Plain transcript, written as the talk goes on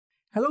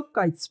Hello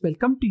guys,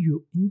 welcome to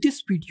you. In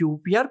this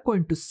video, we are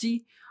going to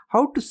see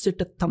how to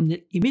set a thumbnail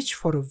image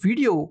for a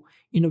video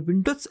in a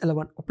Windows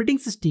 11 operating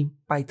system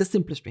by the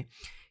simplest way.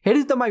 Here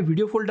is my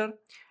video folder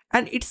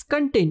and it's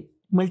contain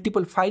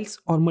multiple files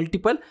or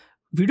multiple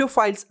video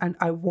files, and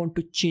I want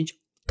to change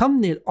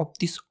thumbnail of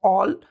this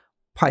all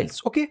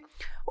files.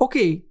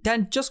 Okay,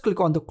 then just click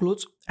on the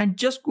close and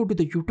just go to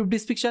the YouTube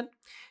description.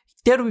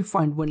 There we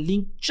find one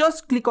link.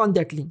 Just click on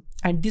that link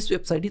and this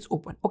website is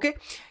open. Okay,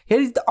 here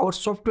is our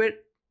software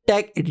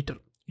tag editor.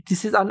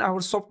 This is on our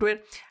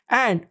software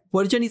and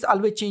version is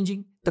always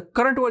changing. The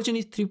current version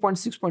is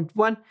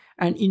 3.6.1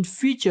 and in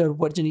future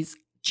version is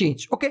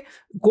changed. Okay,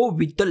 go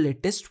with the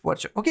latest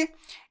version. Okay,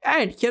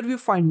 and here we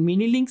find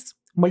many links,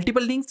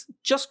 multiple links.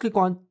 Just click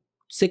on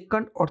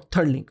second or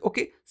third link.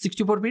 Okay,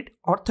 64-bit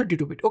or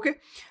 32-bit. Okay,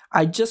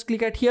 I just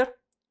click at here.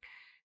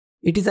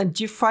 It is a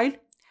zip file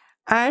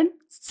and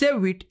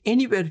save it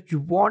anywhere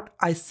you want.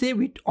 I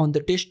save it on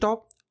the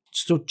desktop,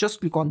 so just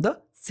click on the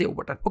save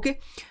button. Okay,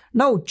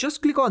 now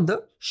just click on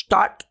the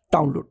start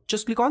download.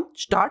 Just click on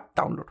start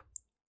download.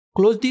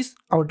 Close this.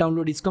 Our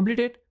download is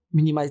completed.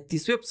 Minimize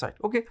this website.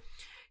 Okay,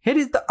 here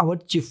is our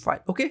zip file.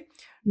 Okay,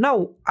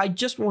 now I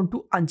just want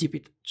to unzip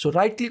it, so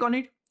right click on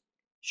it,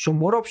 show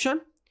more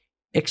option,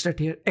 extract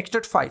here,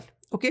 extract file.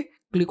 Okay,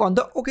 click on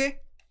the OK.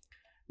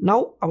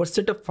 Now our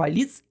setup file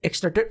is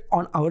extracted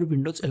on our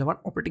Windows 11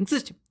 operating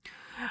system.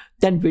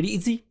 Then very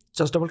easy,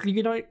 just double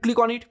click on it, click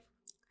on it.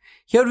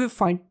 Here we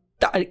find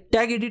tag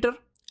editor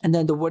and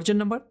then the version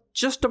number.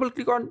 Just double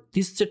click on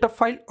this setup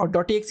file or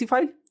 .exe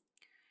file.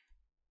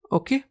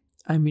 Okay,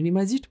 I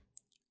minimize it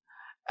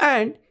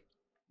and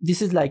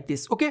this is like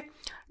this. Okay,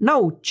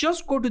 now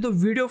just go to the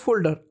video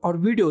folder or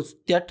videos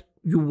that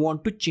you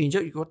want to change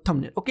your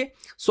thumbnail. Okay,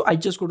 so I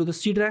just go to the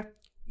C drive.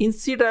 In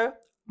C drive,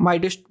 my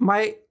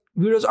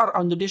videos are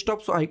on the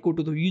desktop, so I go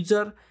to the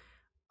user,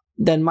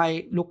 then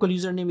my local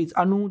username is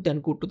Anu,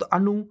 then go to the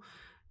Anu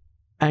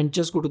and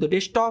just go to the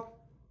desktop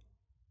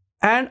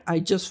and I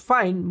just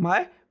find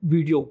my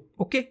video.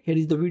 Okay, here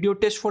is the video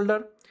test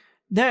folder.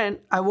 Then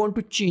I want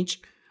to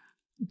change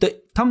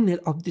the thumbnail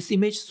of this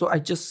image, so I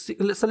just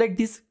select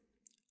this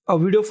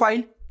video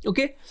file.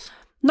 Okay,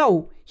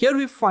 now here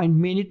we find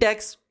many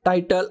tags,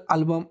 title,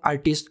 album,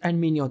 artist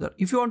and many other.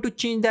 If you want to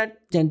change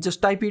that, then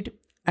just type it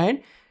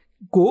and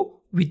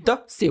go with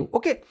the save.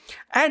 Okay,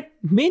 and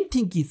main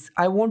thing is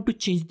I want to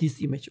change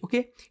this image.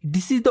 Okay,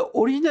 this is the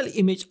original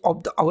image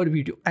of our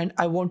video and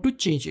I want to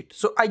change it,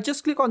 so I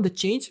just click on the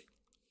change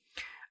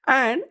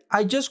and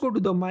I just go to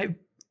the my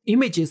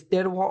images.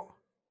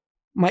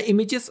 My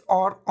images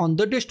are on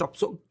the desktop,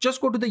 so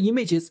just go to the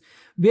images,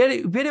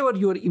 wherever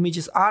your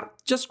images are,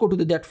 just go to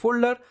that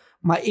folder,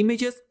 my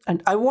images,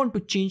 and I want to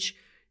change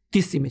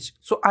this image.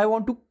 So I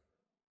want to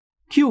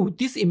queue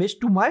this image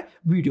to my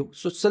video,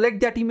 so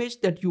select that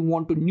image that you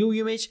want to new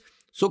image,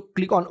 so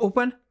click on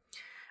open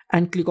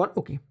and click on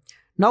OK.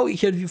 Now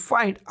here you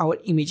find our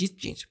image is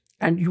changed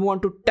and you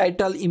want to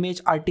title, image,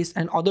 artist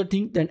and other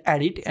thing, then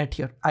add it at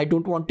here. I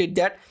don't want it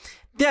that.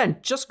 Then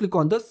just click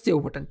on the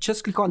save button.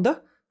 Just click on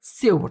the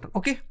save button.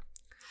 Okay,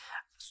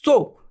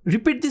 so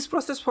repeat this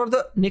process for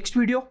the next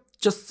video.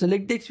 Just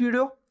select this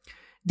video,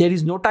 there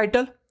is no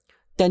title,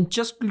 then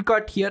just click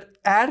out here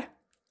add,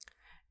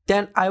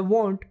 then I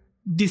want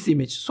this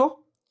image, so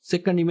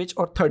second image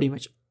or third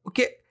image.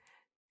 Okay,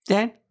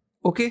 then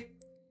okay,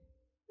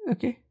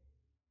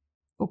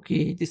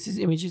 this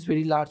image is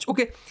very large.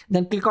 Okay,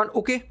 then click on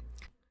OK.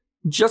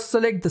 Just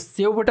select the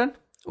save button.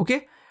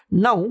 Okay,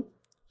 now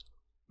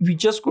we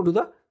just go to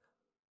the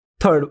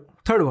third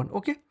one.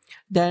 Okay,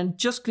 then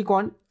just click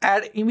on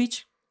add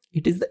image.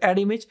 It is the add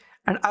image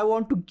and I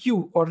want to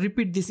queue or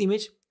repeat this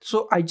image,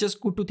 so I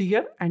just go to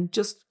here and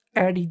just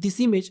add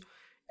this image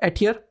at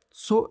here,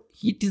 so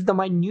it is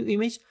my new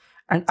image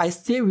and I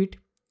save it.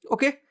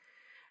 Okay,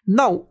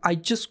 now I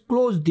just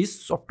close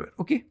this software.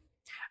 Okay,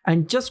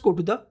 and just go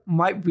to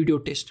my video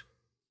test.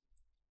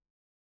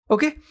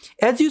 Okay,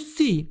 as you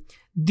see,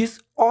 this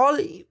all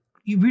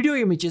video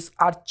images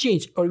are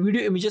changed or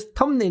video images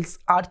thumbnails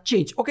are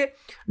changed. Okay,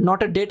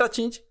 not a data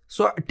change,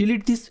 so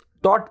delete this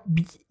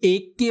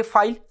 .bak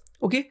file.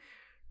 Okay,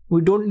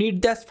 we don't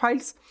need those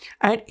files,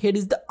 and here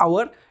is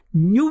our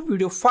new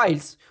video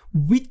files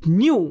with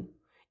new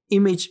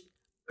image,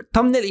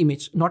 thumbnail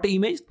image, not an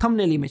image,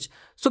 thumbnail image.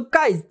 So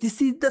guys,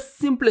 this is the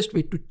simplest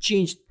way to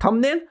change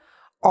thumbnail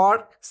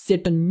or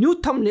set a new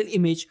thumbnail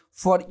image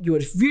for your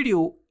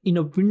video in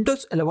a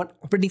Windows 11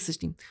 operating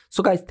system.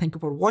 So guys, thank you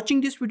for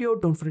watching this video.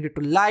 Don't forget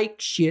to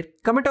like, share,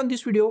 comment on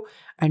this video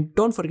and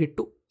don't forget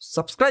to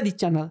subscribe this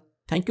channel.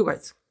 Thank you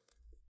guys.